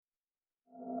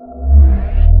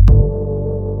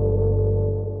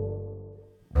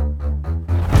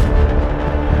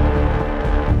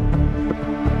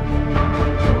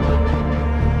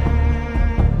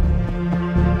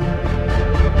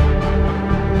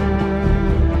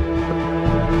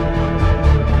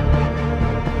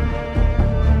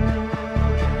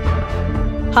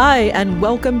Hi, and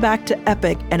welcome back to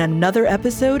Epic and another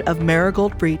episode of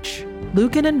Marigold Breach.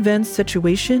 Lucan and Ven's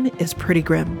situation is pretty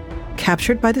grim.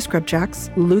 Captured by the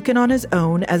Scrubjacks, Lucan on his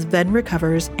own as Ven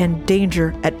recovers, and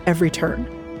danger at every turn.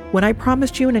 When I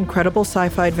promised you an incredible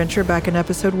sci-fi adventure back in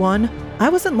episode 1, I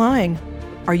wasn't lying.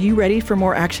 Are you ready for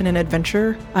more action and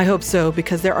adventure? I hope so,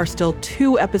 because there are still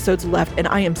 2 episodes left and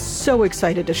I am so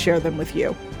excited to share them with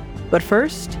you. But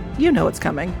first, you know what's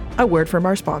coming. A word from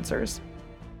our sponsors.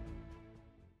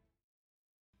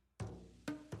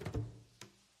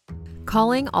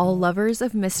 Calling all lovers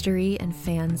of mystery and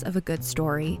fans of a good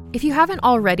story. If you haven't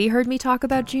already heard me talk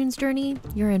about June's Journey,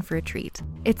 you're in for a treat.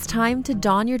 It's time to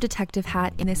don your detective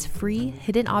hat in this free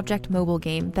hidden object mobile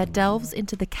game that delves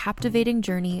into the captivating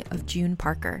journey of June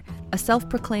Parker, a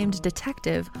self-proclaimed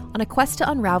detective on a quest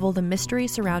to unravel the mystery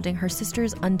surrounding her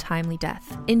sister's untimely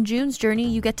death. In June's Journey,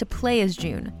 you get to play as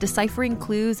June, deciphering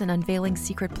clues and unveiling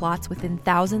secret plots within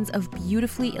thousands of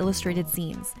beautifully illustrated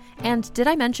scenes. And did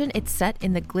I mention it's set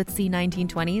in the glitzy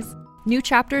 1920s? New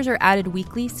chapters are added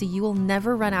weekly, so you will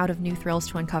never run out of new thrills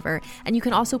to uncover, and you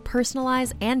can also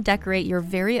personalize and decorate your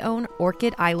very own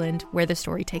Orchid Island where the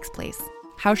story takes place.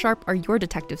 How sharp are your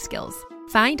detective skills?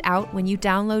 Find out when you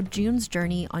download June's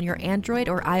Journey on your Android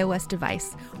or iOS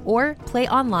device, or play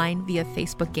online via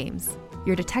Facebook Games.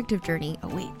 Your detective journey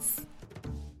awaits.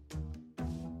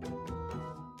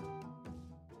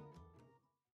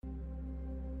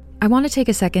 I want to take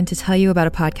a second to tell you about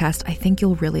a podcast I think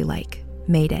you'll really like,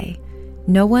 Mayday.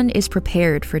 No one is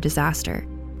prepared for disaster.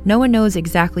 No one knows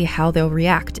exactly how they'll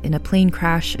react in a plane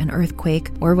crash, an earthquake,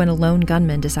 or when a lone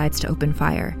gunman decides to open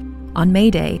fire. On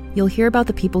Mayday, you'll hear about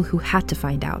the people who had to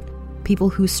find out, people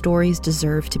whose stories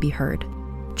deserve to be heard.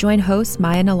 Join hosts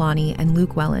Maya Nalani and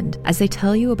Luke Welland as they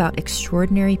tell you about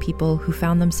extraordinary people who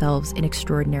found themselves in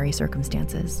extraordinary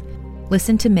circumstances.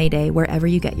 Listen to Mayday wherever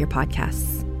you get your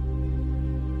podcasts.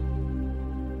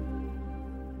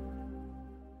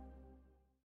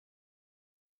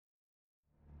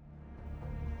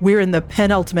 We're in the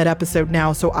penultimate episode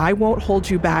now, so I won't hold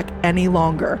you back any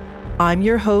longer. I'm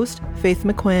your host, Faith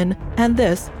McQuinn, and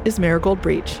this is Marigold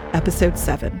Breach, Episode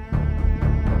 7.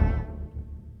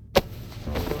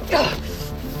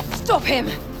 Stop him!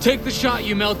 Take the shot,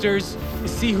 you melters.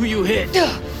 See who you hit.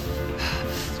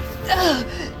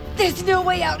 There's no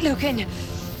way out, Lucan.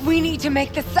 We need to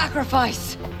make the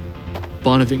sacrifice.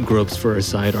 Bonavent gropes for a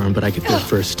sidearm, but I get there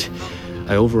first.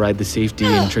 I override the safety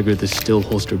and trigger the still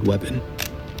holstered weapon.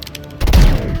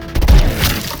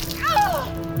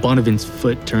 Bonavent's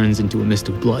foot turns into a mist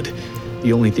of blood.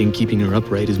 The only thing keeping her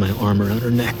upright is my arm around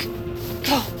her neck.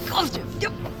 Oh, God,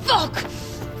 fuck!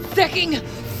 Secking!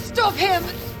 Stop him!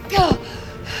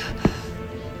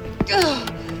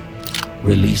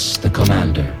 Release the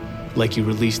commander. Like you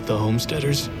released the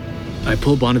homesteaders. I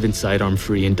pull Bonavent's sidearm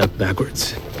free and duck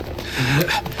backwards.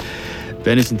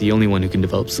 Ben isn't the only one who can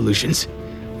develop solutions.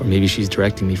 Or maybe she's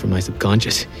directing me from my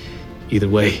subconscious. Either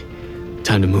way,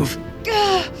 time to move.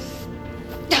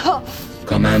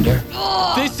 Commander?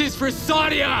 This is for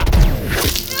Sadia!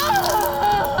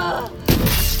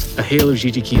 A hail of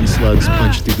Jijikine slugs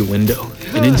punched through the window,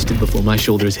 an instant before my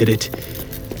shoulders hit it.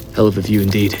 Hell of a view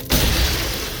indeed.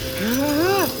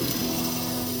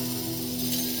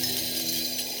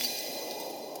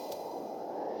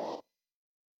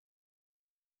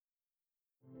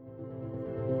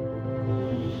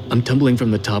 I'm tumbling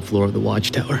from the top floor of the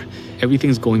watchtower.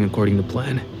 Everything's going according to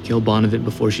plan. Kill Bonavent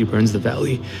before she burns the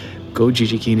valley, go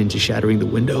Jijikine into shattering the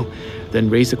window, then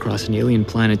race across an alien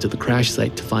planet to the crash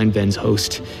site to find Ven's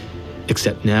host.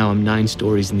 Except now I'm 9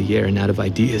 stories in the air and out of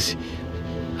ideas.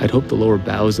 I'd hoped the lower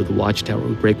boughs of the watchtower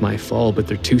would break my fall, but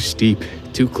they're too steep,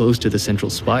 too close to the central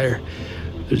spire.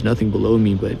 There's nothing below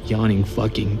me but yawning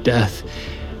fucking death,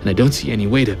 and I don't see any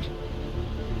way to...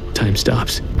 Time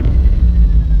stops.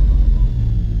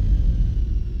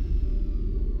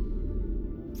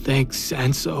 Thanks,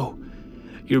 Sanso.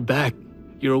 You're back.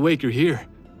 You're awake, you're here.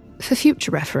 For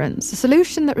future reference, a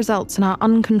solution that results in our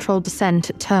uncontrolled descent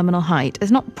at terminal height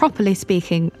is not, properly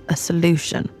speaking, a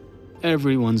solution.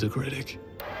 Everyone's a critic.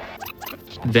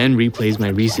 Ven replays my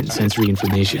recent sensory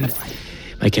information.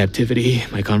 My captivity,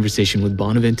 my conversation with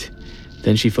Bonavent.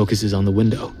 Then she focuses on the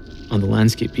window, on the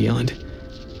landscape beyond,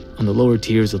 on the lower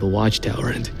tiers of the watchtower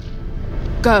and...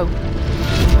 Go.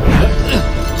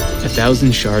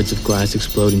 1,000 shards of glass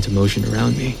explode into motion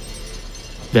around me.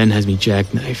 Ven has me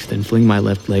jackknife, then fling my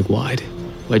left leg wide,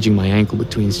 wedging my ankle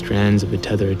between strands of a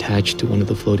tether attached to one of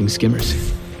the floating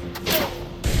skimmers.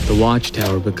 The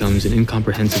watchtower becomes an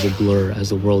incomprehensible blur as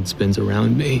the world spins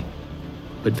around me.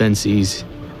 But Ven sees,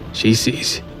 she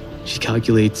sees, she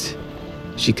calculates,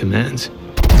 she commands.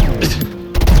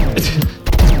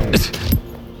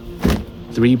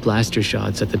 3 blaster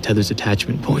shots at the tether's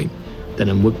attachment point. Then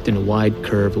I'm whipped in a wide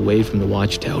curve away from the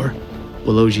watchtower,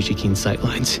 below Jijikin's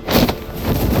sightlines.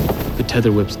 The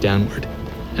tether whips downward,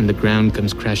 and the ground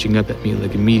comes crashing up at me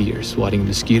like a meteor swatting a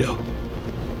mosquito.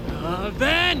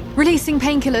 Van! Releasing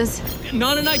painkillers.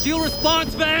 Not an ideal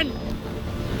response, Van!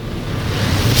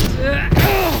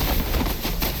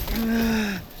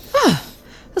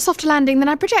 A softer landing than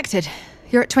I projected.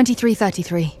 You're at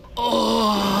 2333.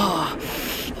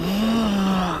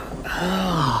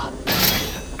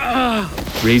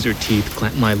 Razor teeth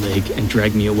clamp my leg and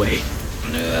drag me away.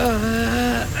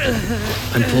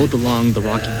 I'm pulled along the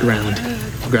rocky ground.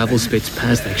 Gravel spits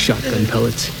past like shotgun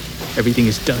pellets. Everything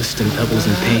is dust and pebbles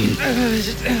and pain.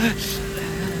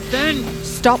 Van!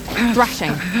 Stop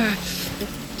thrashing.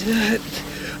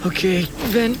 Okay,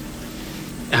 then.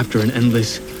 After an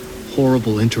endless,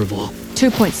 horrible interval,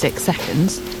 2.6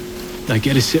 seconds. I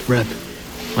get a sit rep.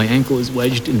 My ankle is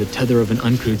wedged in the tether of an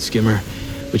uncrewed skimmer,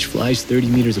 which flies 30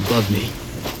 meters above me,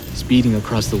 speeding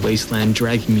across the wasteland,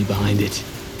 dragging me behind it.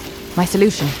 My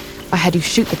solution. I had you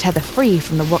shoot the tether free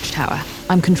from the watchtower.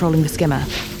 I'm controlling the skimmer.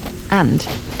 And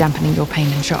dampening your pain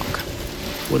and shock.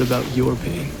 What about your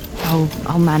pain? Oh,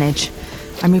 I'll manage.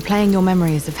 I'm replaying your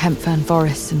memories of hemp-fern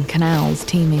forests and canals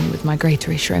teeming with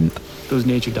migratory shrimp. Those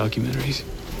nature documentaries.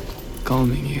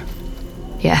 Calming you.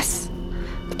 Yes.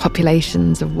 The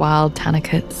populations of wild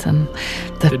tanakots and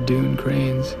The dune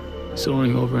cranes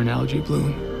soaring over an algae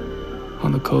bloom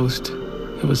on the coast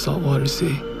of a saltwater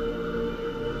sea.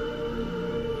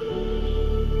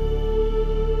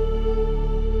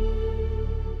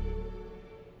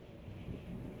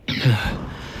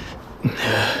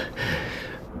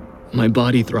 My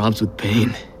body throbs with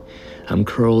pain. I'm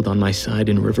curled on my side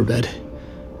in a riverbed.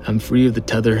 I'm free of the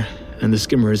tether, and the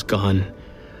skimmer is gone.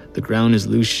 The ground is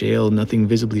loose shale, nothing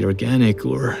visibly organic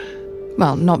or...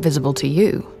 Well, not visible to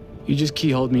you. You just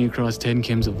keyholed me across 10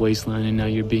 kims of wasteland, and now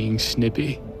you're being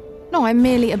snippy. No, I'm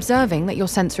merely observing that your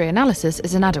sensory analysis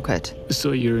is inadequate.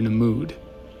 So you're in a mood.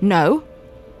 No.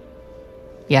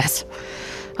 Yes.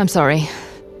 I'm sorry.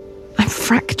 I'm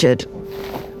fractured.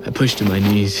 I push to my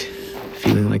knees,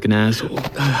 feeling like an asshole.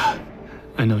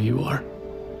 I know you are.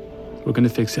 We're gonna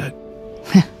fix that.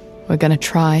 We're gonna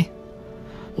try.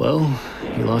 Well,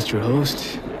 you lost your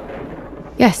host.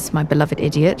 Yes, my beloved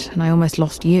idiot, and I almost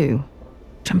lost you.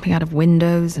 Jumping out of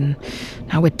windows, and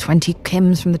now we're 20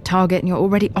 kims from the target, and you're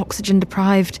already oxygen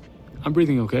deprived. I'm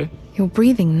breathing okay. You're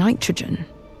breathing nitrogen.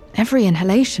 Every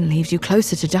inhalation leaves you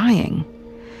closer to dying.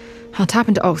 I'll tap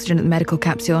into oxygen at the medical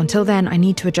capsule. Until then, I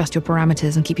need to adjust your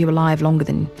parameters and keep you alive longer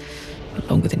than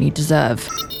you deserve.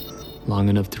 Long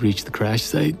enough to reach the crash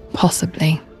site?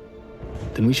 Possibly.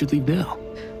 Then we should leave now.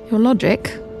 Your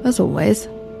logic, as always,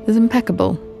 is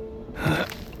impeccable.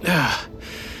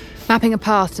 Mapping a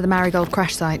path to the Marigold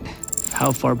crash site.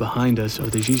 How far behind us are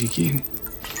the Jijikin?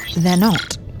 They're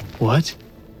not. What?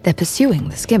 They're pursuing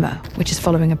the skimmer, which is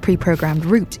following a pre-programmed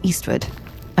route eastward.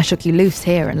 I shook you loose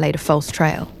here and laid a false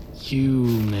trail. You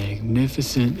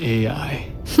magnificent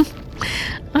AI.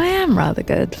 I am rather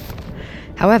good.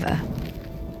 However,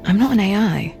 I'm not an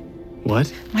AI.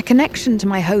 What? My connection to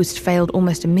my host failed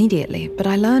almost immediately, but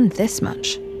I learned this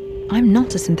much. I'm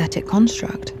not a synthetic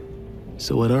construct.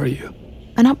 So what are you?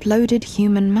 An uploaded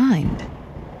human mind.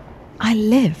 I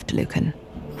lived, Lucan.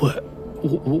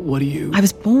 What are you? I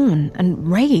was born and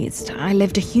raised. I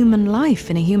lived a human life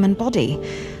in a human body.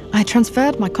 I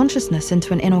transferred my consciousness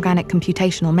into an inorganic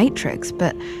computational matrix,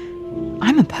 but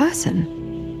I'm a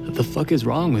person. What the fuck is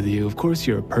wrong with you? Of course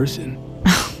you're a person.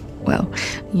 Well,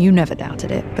 you never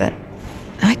doubted it, but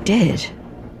I did.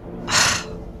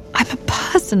 I'm a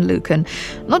person, Lucan.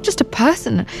 Not just a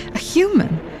person, a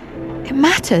human. It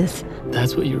matters.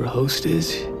 That's what your host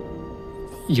is?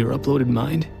 Your uploaded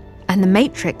mind? And the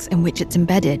matrix in which it's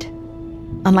embedded.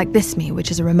 Unlike this me,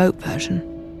 which is a remote version.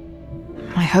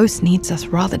 My host needs us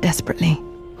rather desperately.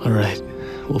 All right,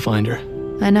 we'll find her.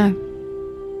 I know.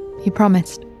 You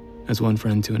promised. As one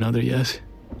friend to another, yes.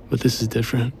 But this is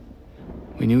different.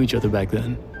 We knew each other back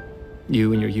then.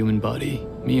 You and your human body,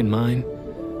 me and mine.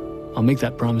 I'll make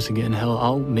that promise again. Hell,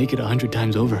 I'll make it 100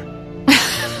 times over.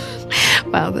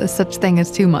 Well, there's such thing as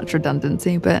too much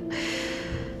redundancy, but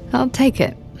I'll take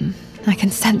it. I can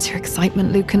sense your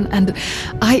excitement, Lucan, and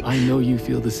I know you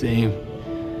feel the same.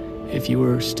 If you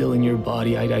were still in your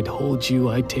body, I'd hold you,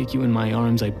 I'd take you in my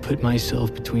arms, I'd put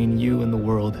myself between you and the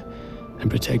world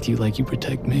and protect you like you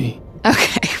protect me.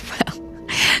 Okay, well,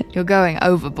 you're going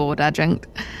overboard, adjunct.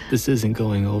 This isn't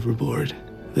going overboard.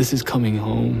 This is coming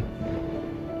home.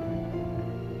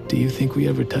 Do you think we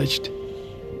ever touched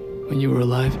when you were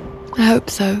alive? I hope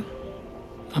so.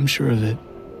 I'm sure of it.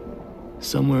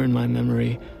 Somewhere in my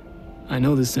memory, I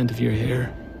know the scent of your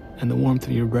hair and the warmth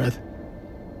of your breath.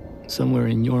 Somewhere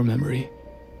in your memory,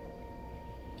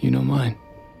 you know mine.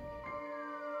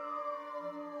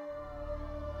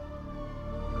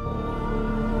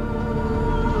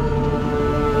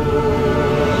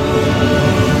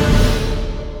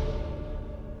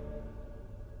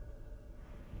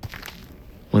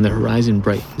 When the horizon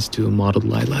brightens to a mottled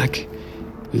lilac,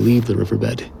 we leave the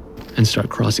riverbed and start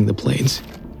crossing the plains.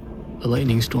 A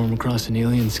lightning storm across an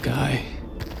alien sky.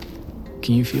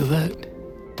 Can you feel that?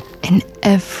 In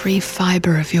every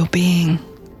fiber of your being.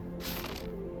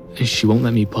 She won't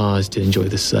let me pause to enjoy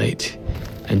the sight,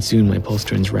 and soon my pulse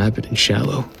turns rapid and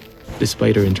shallow.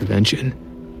 Despite her intervention,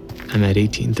 I'm at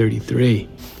 1833.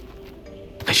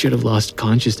 I should have lost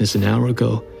consciousness an hour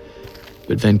ago,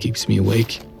 but Ven keeps me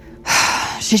awake.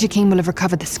 King will have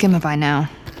recovered the skimmer by now.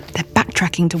 They're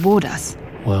backtracking toward us.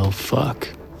 Well, fuck.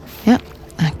 Yep,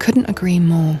 I couldn't agree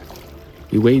more.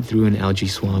 We wade through an algae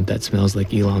swamp that smells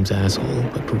like Elam's asshole,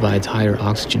 but provides higher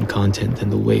oxygen content than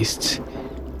the wastes.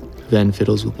 Ven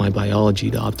fiddles with my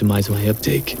biology to optimize my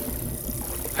uptake.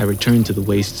 I return to the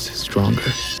wastes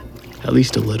stronger, at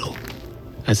least a little,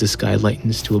 as the sky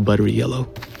lightens to a buttery yellow.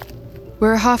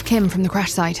 We're a half kim from the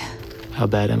crash site. How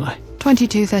bad am I?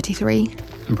 2233.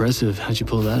 Impressive. How'd you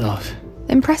pull that off?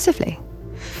 Impressively.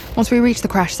 Once we reach the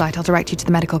crash site, I'll direct you to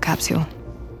the medical capsule.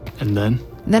 And then?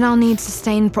 Then I'll need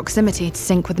sustained proximity to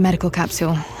sync with the medical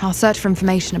capsule. I'll search for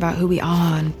information about who we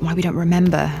are and why we don't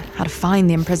remember, how to find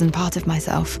the imprisoned part of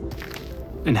myself.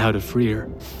 And how to free her.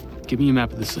 Give me a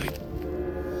map of the site.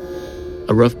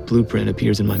 A rough blueprint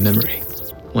appears in my memory.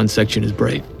 One section is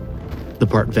bright. The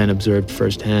part Ven observed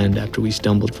firsthand after we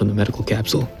stumbled from the medical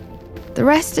capsule. The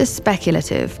rest is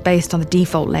speculative, based on the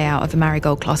default layout of the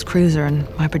Marigold-class cruiser and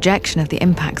my projection of the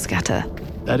impact scatter.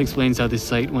 That explains how this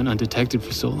site went undetected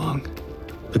for so long.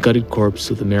 The gutted corpse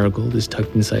of the Marigold is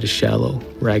tucked inside a shallow,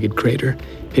 ragged crater,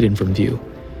 hidden from view.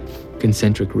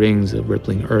 Concentric rings of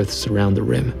rippling earth surround the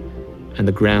rim, and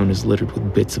the ground is littered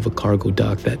with bits of a cargo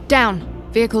dock that... Down!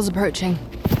 Vehicles approaching.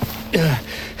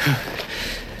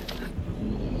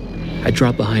 I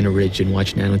drop behind a ridge and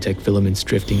watch nanotech filaments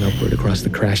drifting upward across the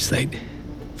crash site.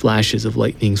 Flashes of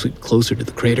lightning sweep closer to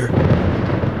the crater.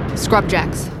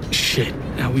 Scrubjacks. Shit,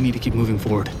 now we need to keep moving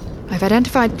forward. I've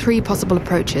identified 3 possible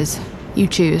approaches. You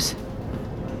choose.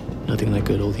 Nothing like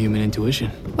good old human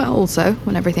intuition. Well, also,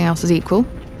 when everything else is equal,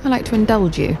 I like to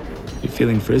indulge you. You're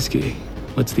feeling frisky.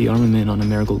 What's the armament on a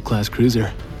Marigold-class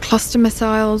cruiser? Cluster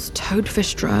missiles,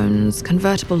 toadfish drones,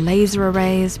 convertible laser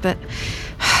arrays, but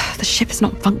the ship is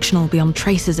not functional beyond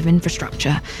traces of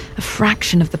infrastructure, a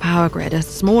fraction of the power grid, a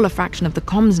smaller fraction of the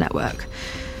comms network.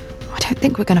 I don't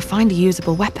think we're going to find a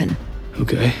usable weapon.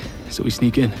 Okay, so we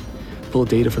sneak in, pull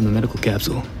data from the medical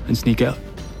capsule, and sneak out.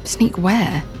 Sneak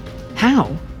where? How?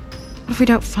 What if we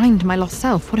don't find my lost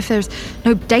self? What if there's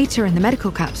no data in the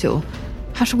medical capsule?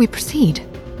 How shall we proceed?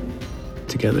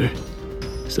 Together.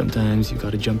 Sometimes you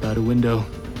gotta jump out a window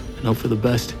and hope for the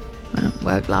best. Well, it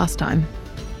worked last time.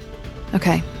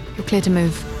 Okay, you're clear to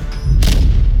move.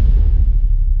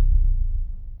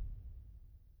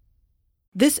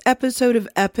 This episode of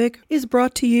Epic is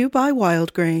brought to you by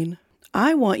Wildgrain.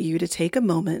 I want you to take a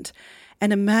moment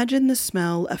and imagine the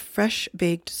smell of fresh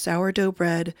baked sourdough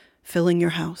bread filling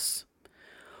your house.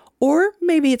 Or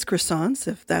maybe it's croissants,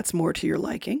 if that's more to your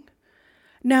liking.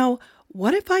 Now,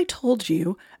 what if I told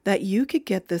you that you could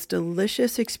get this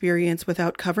delicious experience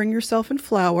without covering yourself in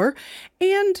flour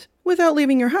and without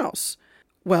leaving your house?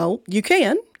 Well, you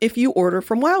can if you order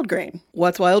from Wildgrain.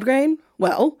 What's Wildgrain?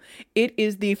 Well, it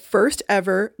is the first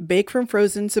ever Bake from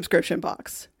Frozen subscription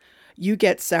box. You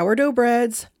get sourdough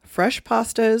breads, fresh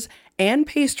pastas, and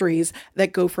pastries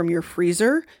that go from your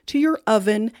freezer to your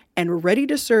oven and ready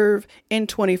to serve in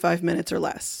 25 minutes or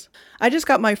less. I just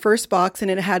got my first box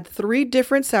and it had 3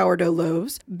 different sourdough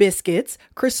loaves, biscuits,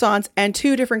 croissants, and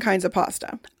 2 different kinds of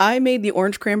pasta. I made the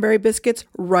orange cranberry biscuits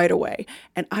right away,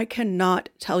 and I cannot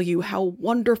tell you how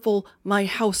wonderful my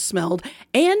house smelled,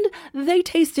 and they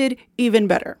tasted even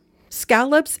better.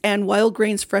 Scallops and Wild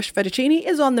Grain's fresh fettuccine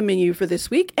is on the menu for this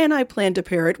week, and I plan to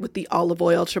pair it with the olive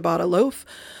oil ciabatta loaf.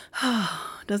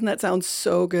 Doesn't that sound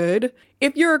so good?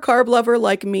 If you're a carb lover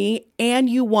like me and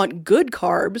you want good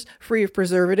carbs free of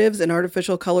preservatives and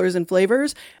artificial colors and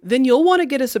flavors, then you'll want to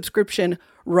get a subscription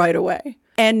right away.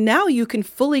 And now you can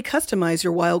fully customize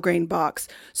your Wild Grain box,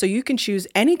 so you can choose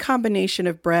any combination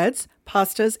of breads,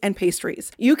 pastas, and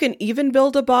pastries. You can even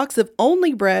build a box of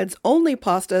only breads, only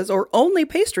pastas, or only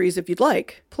pastries if you'd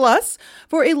like. Plus,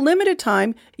 for a limited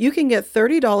time, you can get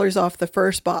 $30 off the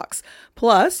first box,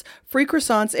 plus free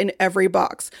croissants in every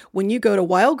box when you go to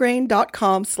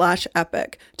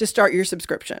wildgrain.com/epic to start your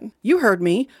subscription. You heard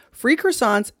me. Free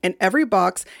croissants in every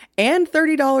box and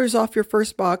 $30 off your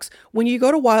first box when you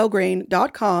go to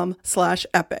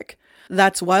wildgrain.com/epic.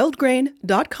 That's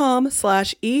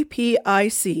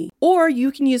wildgrain.com/EPIC. Or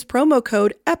you can use promo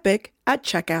code EPIC at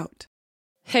checkout.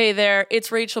 Hey there,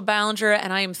 it's Rachel Ballinger,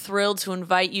 and I am thrilled to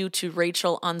invite you to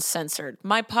Rachel Uncensored,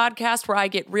 my podcast where I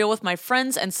get real with my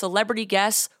friends and celebrity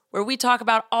guests, where we talk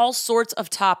about all sorts of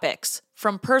topics.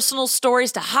 From personal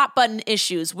stories to hot-button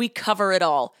issues, we cover it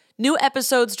all. New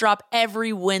episodes drop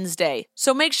every Wednesday,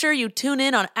 so make sure you tune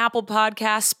in on Apple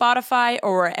Podcasts, Spotify,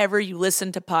 or wherever you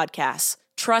listen to podcasts.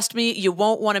 Trust me, you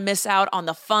won't want to miss out on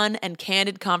the fun and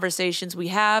candid conversations we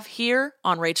have here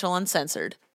on Rachel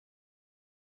Uncensored.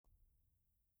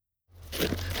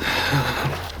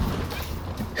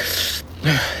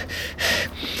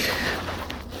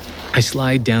 I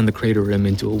slide down the crater rim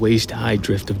into a waist-high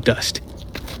drift of dust.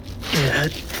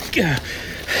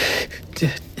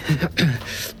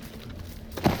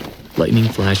 Lightning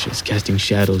flashes, casting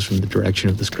shadows from the direction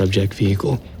of the scrubjack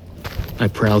vehicle. I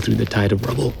prowl through the tide of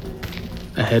rubble.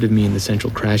 Ahead of me in the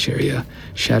central crash area,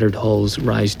 shattered hulls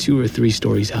rise 2 or 3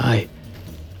 stories high.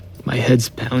 My head's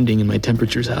pounding and my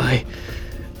temperature's high.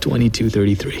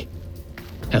 2233.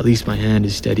 At least my hand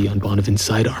is steady on Bonavent's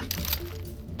sidearm.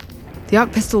 The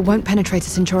arc pistol won't penetrate a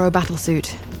Centauro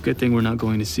battlesuit. Good thing we're not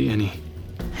going to see any.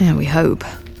 Yeah, we hope.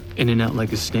 In and out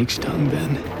like a snake's tongue,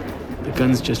 Ben. The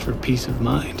gun's just for peace of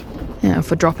mind. Yeah,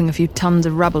 for dropping a few tons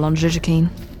of rubble on Zhizhikeen.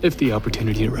 If the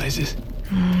opportunity arises.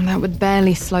 That would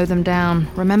barely slow them down.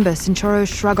 Remember, Centauros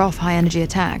shrug off high-energy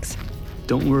attacks.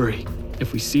 Don't worry.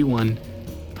 If we see one,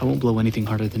 I won't blow anything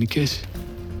harder than a kiss.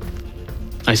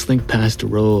 I slink past a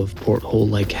row of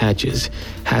porthole-like hatches,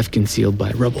 half concealed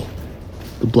by rubble.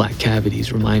 The black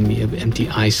cavities remind me of empty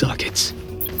eye sockets.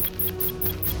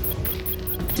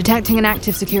 Detecting an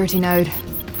active security node.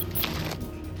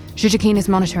 Zhizhikeen is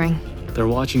monitoring. They're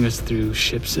watching us through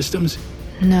ship systems?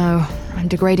 No, I'm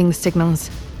degrading the signals.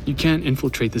 You can't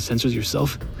infiltrate the sensors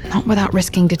yourself? Not without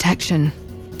risking detection.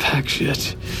 Pack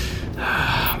shit.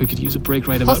 We could use a break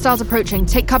right about... Hostiles approaching.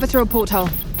 Take cover through a porthole.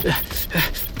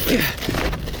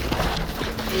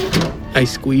 I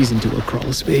squeeze into a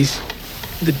crawl space.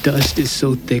 The dust is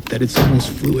so thick that it's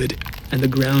almost fluid, and the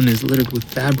ground is littered with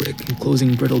fabric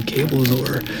enclosing brittle cables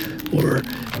or...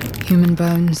 Human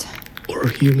bones. Or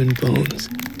human bones.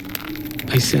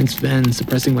 I sense Ven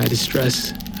suppressing my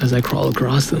distress as I crawl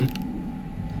across them.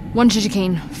 1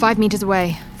 Zhizhikeen, 5 meters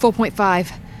away.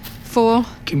 4.5. 4.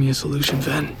 Give me a solution,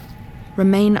 Ven.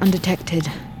 Remain undetected.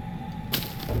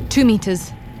 2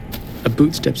 meters. A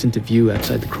boot steps into view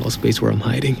outside the crawl space where I'm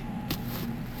hiding.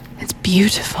 It's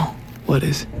beautiful. What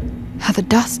is? How the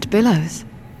dust billows.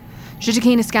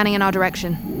 Zhizhikeen is scanning in our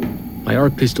direction. My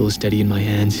arc pistol is steady in my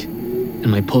hands,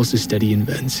 and my pulse is steady in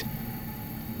Ven's.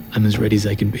 I'm as ready as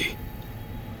I can be.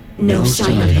 No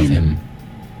sign of him.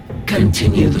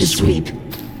 Continue the sweep.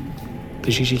 The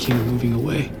Zhizhikeen are moving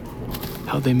away.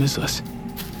 How'd they miss us?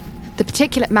 The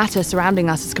particulate matter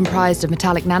surrounding us is comprised of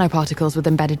metallic nanoparticles with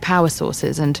embedded power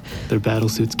sources and... Their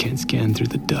battlesuits can't scan through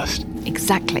the dust.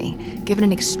 Exactly. Given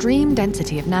an extreme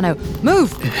density of nano...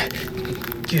 Move!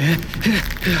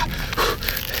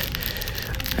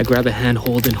 I grab a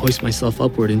handhold and hoist myself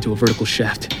upward into a vertical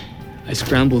shaft. I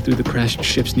scramble through the crashed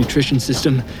ship's nutrition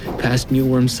system, past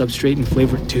mealworm substrate and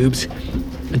flavored tubes,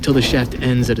 until the shaft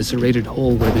ends at a serrated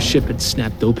hole where the ship had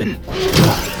snapped open.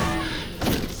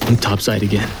 I'm topside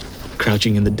again,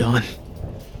 crouching in the dawn,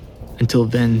 until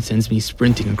Ven sends me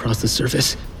sprinting across the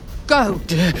surface. Go!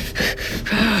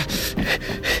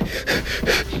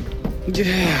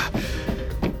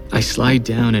 I slide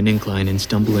down an incline and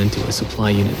stumble into a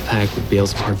supply unit packed with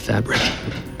bales of hard fabric.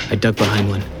 I duck behind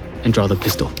one and draw the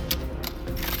pistol.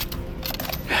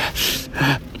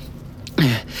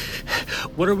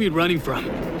 What are we running from?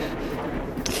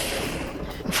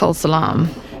 False alarm.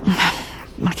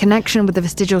 My connection with the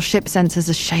vestigial ship sensors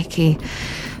is shaky.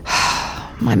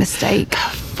 My mistake.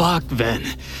 Fuck, Ven.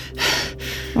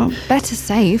 Well, better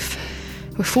safe.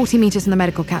 We're 40 meters in the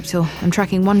medical capsule. I'm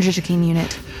tracking 1 Zhizhikeen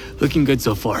unit. Looking good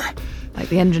so far. Like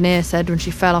the engineer said when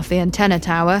she fell off the antenna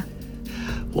tower.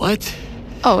 What?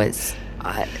 Oh, it's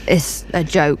a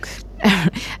joke.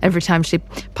 Every time she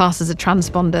passes a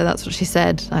transponder, that's what she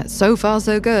said. So far,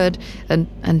 so good. And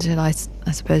until I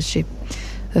suppose she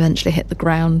eventually hit the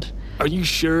ground. Are you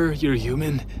sure you're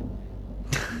human?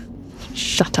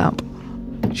 Shut up.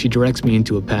 She directs me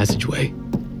into a passageway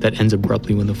that ends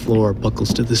abruptly when the floor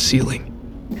buckles to the ceiling.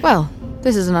 Well,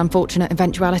 this is an unfortunate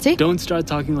eventuality. Don't start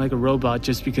talking like a robot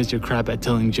just because you're crap at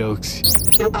telling jokes.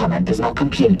 Your comment does not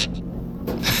compute.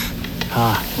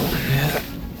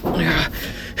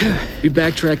 We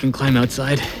backtrack and climb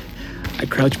outside. I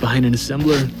crouch behind an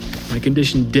assembler. My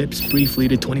condition dips briefly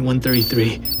to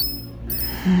 2133.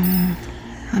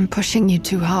 I'm pushing you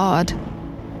too hard.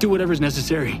 Do whatever's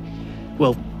necessary.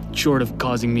 Well, short of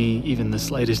causing me even the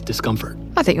slightest discomfort.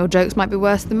 I think your jokes might be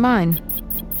worse than mine.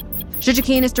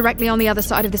 Jujikeen is directly on the other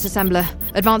side of this assembler.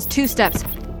 Advance 2 steps.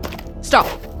 Stop.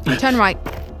 Turn right.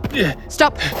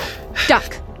 Stop.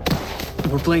 Duck.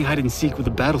 We're playing hide and seek with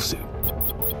a battlesuit.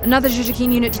 Another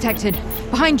Jujikeen unit detected.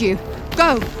 Behind you.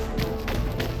 Go.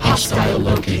 Hostile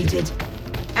located.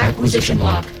 Acquisition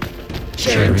lock.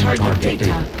 Sharing target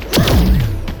data.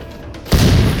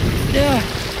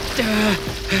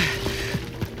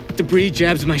 Debris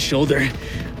jabs my shoulder.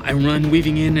 I run,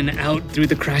 weaving in and out through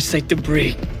the crash site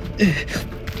debris.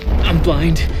 I'm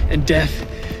blind and deaf,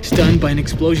 stunned by an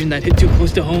explosion that hit too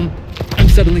close to home. I'm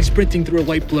suddenly sprinting through a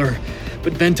white blur,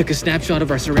 but Ven took a snapshot of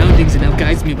our surroundings and now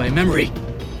guides me by memory.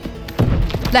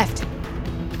 Left.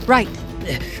 Right.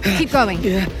 Keep going.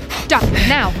 Duck.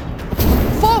 Now.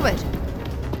 Forward.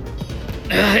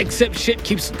 Except shit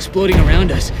keeps exploding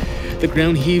around us. The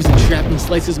ground heaves and shrapnel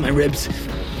slices my ribs.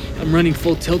 I'm running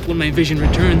full tilt when my vision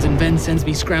returns and Ven sends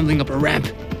me scrambling up a ramp.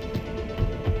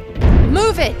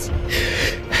 Move it!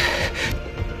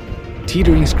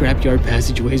 Teetering scrapyard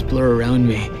passageways blur around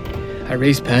me. I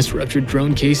race past ruptured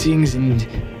drone casings and...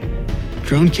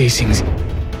 drone casings.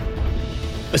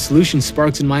 A solution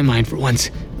sparks in my mind for once,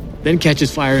 then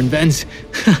catches fire in Ven's.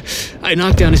 I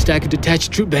knock down a stack of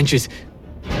detached troop benches.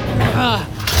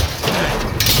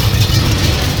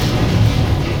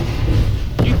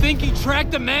 You think you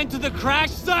tracked a man to the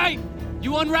crash site?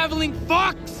 You unraveling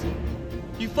fox!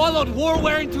 You followed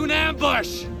Warware into an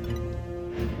ambush!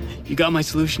 You got my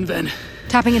solution, Ven?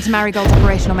 Tapping into Marigold's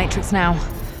operational matrix now.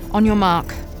 On your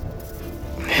mark.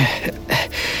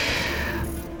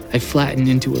 I flatten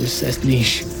into a recessed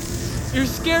niche. You're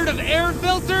scared of air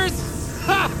filters?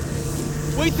 Ha!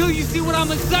 Wait till you see what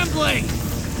I'm assembling!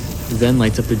 Ven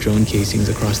lights up the drone casings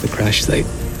across the crash site.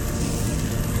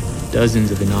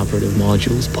 Dozens of inoperative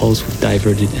modules pulse with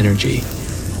diverted energy.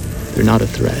 They're not a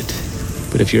threat,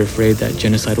 but if you're afraid that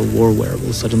genocidal warware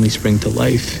will suddenly spring to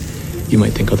life, you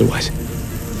might think otherwise.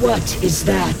 What is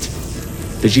that?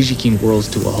 The Jijikeen whirls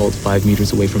to a halt 5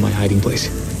 meters away from my hiding place.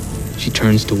 She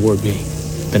turns toward me,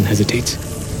 then hesitates.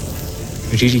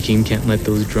 The Jijikeen can't let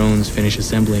those drones finish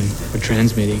assembling or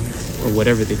transmitting or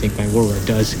whatever they think my warware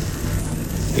does.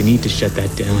 They need to shut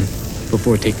that down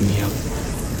before taking me out.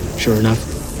 Sure enough,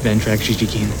 Ven tracks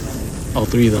Jijikeen, all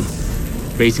 3 of them,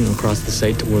 racing across the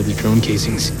site toward the drone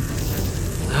casings.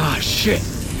 Ah, shit.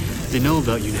 They know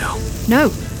about you now. No,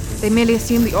 they merely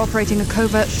assume that you're operating a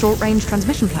covert short-range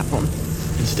transmission platform.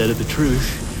 Instead of the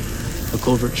truth, a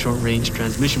covert short-range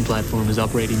transmission platform is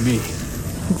operating me.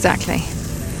 Exactly.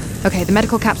 Okay, the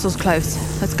medical capsule's close.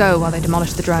 Let's go while they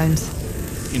demolish the drones.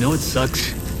 You know what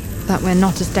sucks? That we're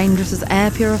not as dangerous as air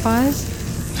purifiers?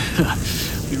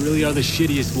 We really are the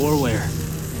shittiest warware.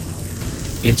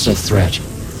 It's a threat.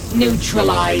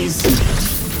 Neutralize.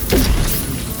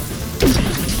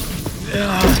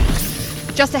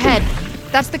 Just ahead.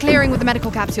 That's the clearing with the medical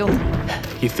capsule.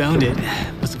 You found it.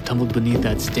 Must have tumbled beneath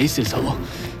that stasis hull.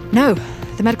 No,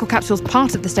 the medical capsule's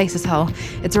part of the stasis hull.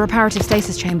 It's a reparative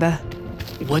stasis chamber.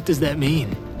 What does that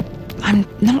mean? I'm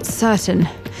not certain.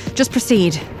 Just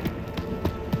proceed.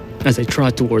 As I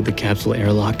trot toward the capsule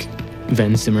airlock,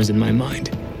 Ven simmers in my mind,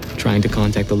 trying to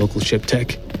contact the local ship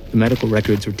tech, the medical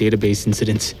records or database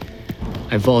incidents.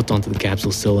 I vault onto the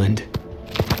capsule sill end.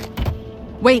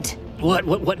 Wait.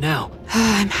 What now?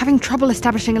 I'm having trouble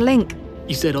establishing a link.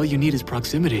 You said all you need is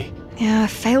proximity. Yeah,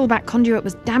 failback conduit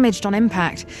was damaged on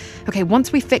impact. Okay,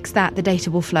 once we fix that, the data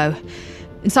will flow.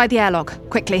 Inside the airlock,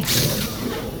 quickly.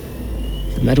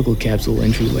 The medical capsule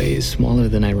entryway is smaller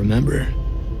than I remember,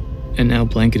 and now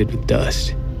blanketed with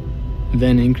dust.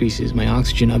 Ven increases my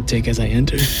oxygen uptake as I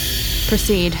enter.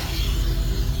 Proceed.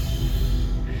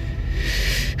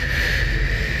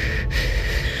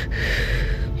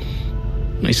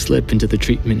 I slip into the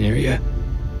treatment area.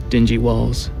 Dingy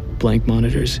walls, blank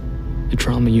monitors. A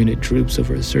trauma unit droops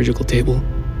over a surgical table,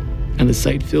 and the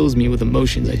sight fills me with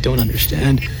emotions I don't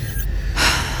understand.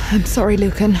 I'm sorry,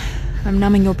 Lucan. I'm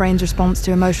numbing your brain's response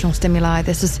to emotional stimuli.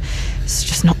 This is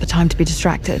just not the time to be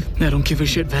distracted. I don't give a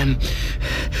shit, Ven.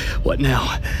 What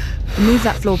now? Remove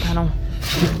that floor panel.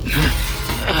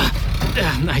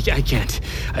 I can't.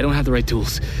 I don't have the right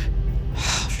tools.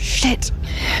 Shit.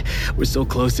 We're so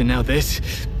close and now this.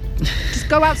 Just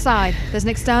go outside. There's an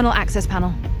external access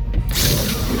panel.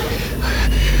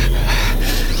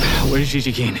 Where's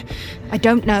Jijikeen? I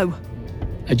don't know.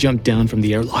 I jumped down from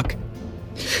the airlock.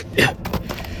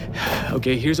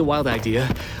 Okay, here's a wild idea.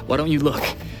 Why don't you look?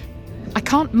 I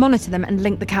can't monitor them and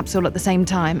link the capsule at the same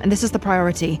time, and this is the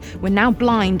priority. We're now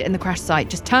blind in the crash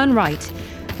site. Just turn right.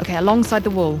 Okay, alongside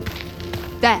the wall.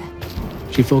 There.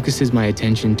 She focuses my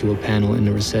attention to a panel in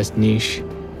a recessed niche.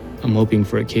 I'm hoping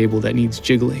for a cable that needs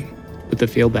jiggling, but the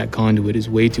failback conduit is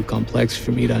way too complex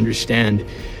for me to understand.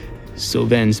 So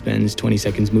Ven spends 20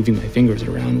 seconds moving my fingers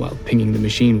around while pinging the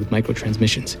machine with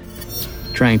microtransmissions,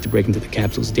 trying to break into the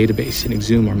capsule's database and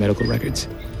exhume our medical records.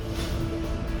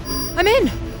 I'm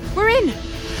in! We're in!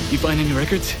 You find any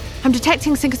records? I'm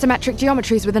detecting synchrosymmetric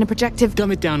geometries within a projective...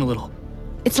 Dumb it down a little.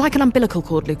 It's like an umbilical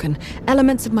cord, Lucan.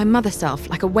 Elements of my mother self,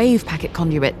 like a wave packet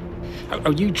conduit.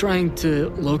 Are you trying to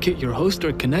locate your host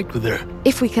or connect with her?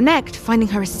 If we connect, finding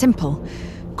her is simple.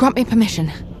 Grant me permission.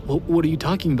 What are you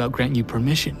talking about, grant you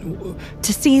permission?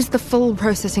 To seize the full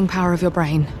processing power of your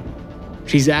brain.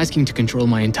 She's asking to control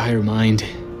my entire mind,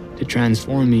 to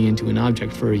transform me into an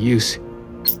object for her use.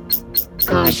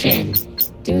 Caution.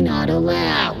 Do not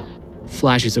allow.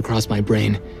 Flashes across my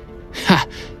brain. Ha!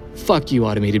 Fuck you,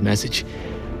 automated message.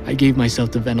 I gave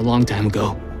myself to Ven a long time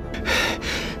ago.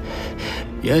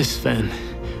 Yes, Ven.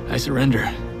 I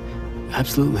surrender.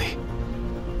 Absolutely.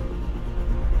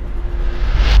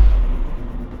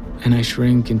 And I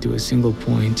shrink into a single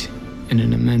point in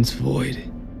an immense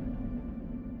void.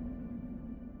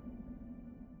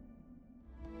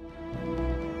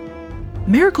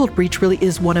 Marigold Breach really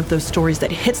is one of those stories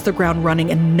that hits the ground running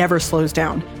and never slows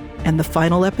down. And the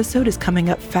final episode is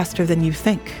coming up faster than you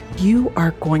think. You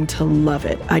are going to love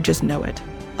it. I just know it.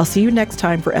 I'll see you next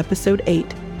time for episode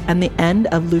 8 and the end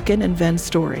of Lucan and Ven's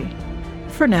story.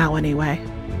 For now, anyway.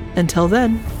 Until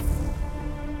then.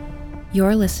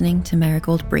 You're listening to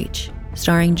Marigold Breach,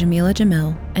 starring Jamila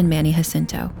Jamil and Manny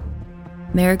Jacinto.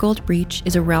 Marigold Breach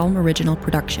is a Realm original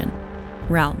production.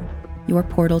 Realm, your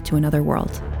portal to another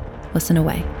world. Listen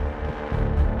away.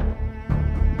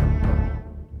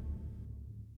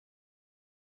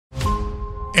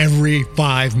 Every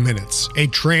 5 minutes, a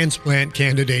transplant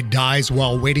candidate dies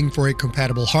while waiting for a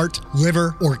compatible heart,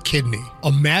 liver, or kidney.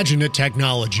 Imagine a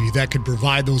technology that could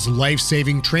provide those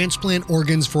life-saving transplant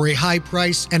organs for a high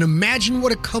price, and imagine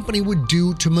what a company would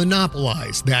do to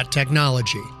monopolize that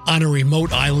technology. On a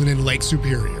remote island in Lake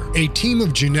Superior, a team of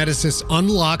geneticists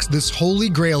unlocks this holy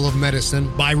grail of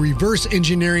medicine by reverse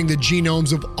engineering the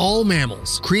genomes of all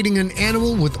mammals, creating an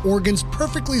animal with organs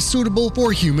perfectly suitable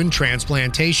for human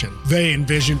transplantation. They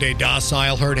envisioned a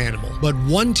docile herd animal, but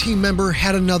one team member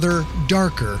had another,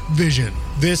 darker vision.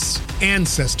 This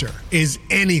ancestor is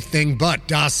anything but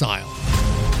docile.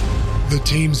 The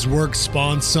team's work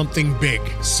spawned something big,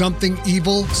 something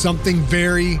evil, something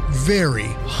very, very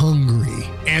hungry.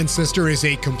 Ancestor is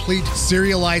a complete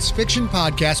serialized fiction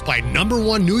podcast by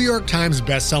 #1 New York Times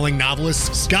bestselling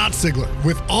novelist Scott Sigler,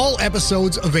 with all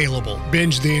episodes available.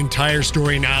 Binge the entire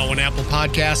story now on Apple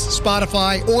Podcasts,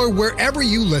 Spotify, or wherever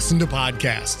you listen to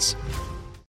podcasts.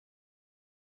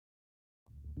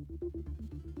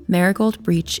 Marigold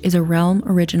Breach is a Realm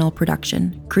original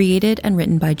production, created and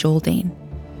written by Joel Dane.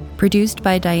 Produced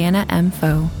by Diana M.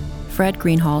 Foe, Fred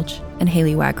Greenhalgh, and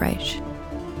Haley Wagreich.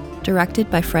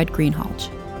 Directed by Fred Greenhalgh.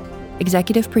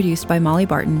 Executive produced by Molly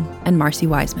Barton and Marcy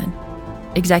Wiseman.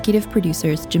 Executive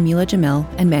producers Jamila Jamil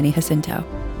and Manny Jacinto.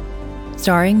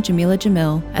 Starring Jamila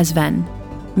Jamil as Ven,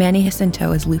 Manny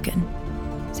Jacinto as Lucan,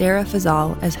 Sarah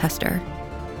Fazal as Hester,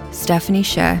 Stephanie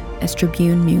Sheh as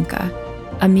Tribune Munka,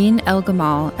 Amin El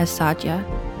Gamal as Sadia,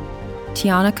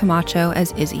 Tiana Camacho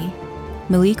as Izzy,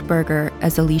 Malik Berger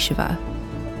as Elisheva,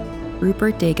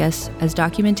 Rupert Degas as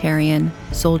documentarian,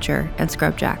 soldier, and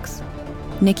scrubjacks,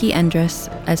 Nikki Endress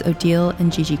as Odile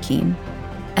and Jijikeen,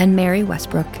 and Mary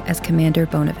Westbrook as Commander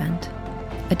Bonavent.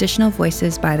 Additional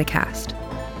voices by the cast.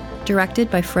 Directed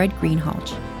by Fred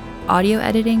Greenhalgh. Audio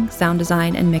editing, sound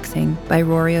design, and mixing by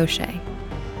Rory O'Shea.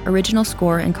 Original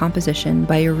score and composition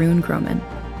by Arun Groman.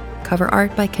 Cover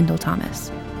art by Kendall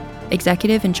Thomas.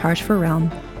 Executive in charge for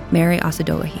Realm, Mary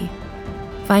Asadolahi.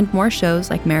 Find more shows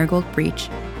like Marigold Breach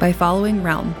by following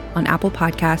Realm on Apple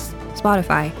Podcasts,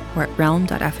 Spotify, or at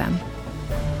realm.fm.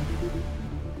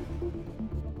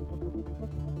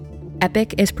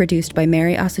 Epic is produced by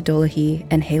Mary Asadolahi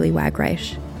and Haley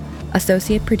Wagreich.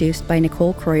 Associate produced by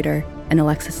Nicole Kreuter and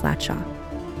Alexis Latshaw.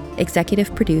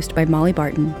 Executive produced by Molly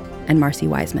Barton and Marcy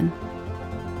Wiseman.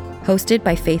 Hosted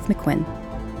by Faith McQuinn.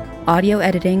 Audio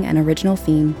editing and original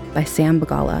theme by Sam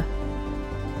Bagala.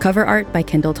 Cover art by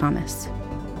Kendall Thomas.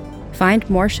 Find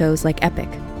more shows like Epic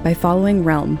by following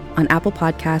Realm on Apple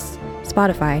Podcasts,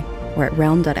 Spotify, or at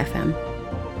realm.fm.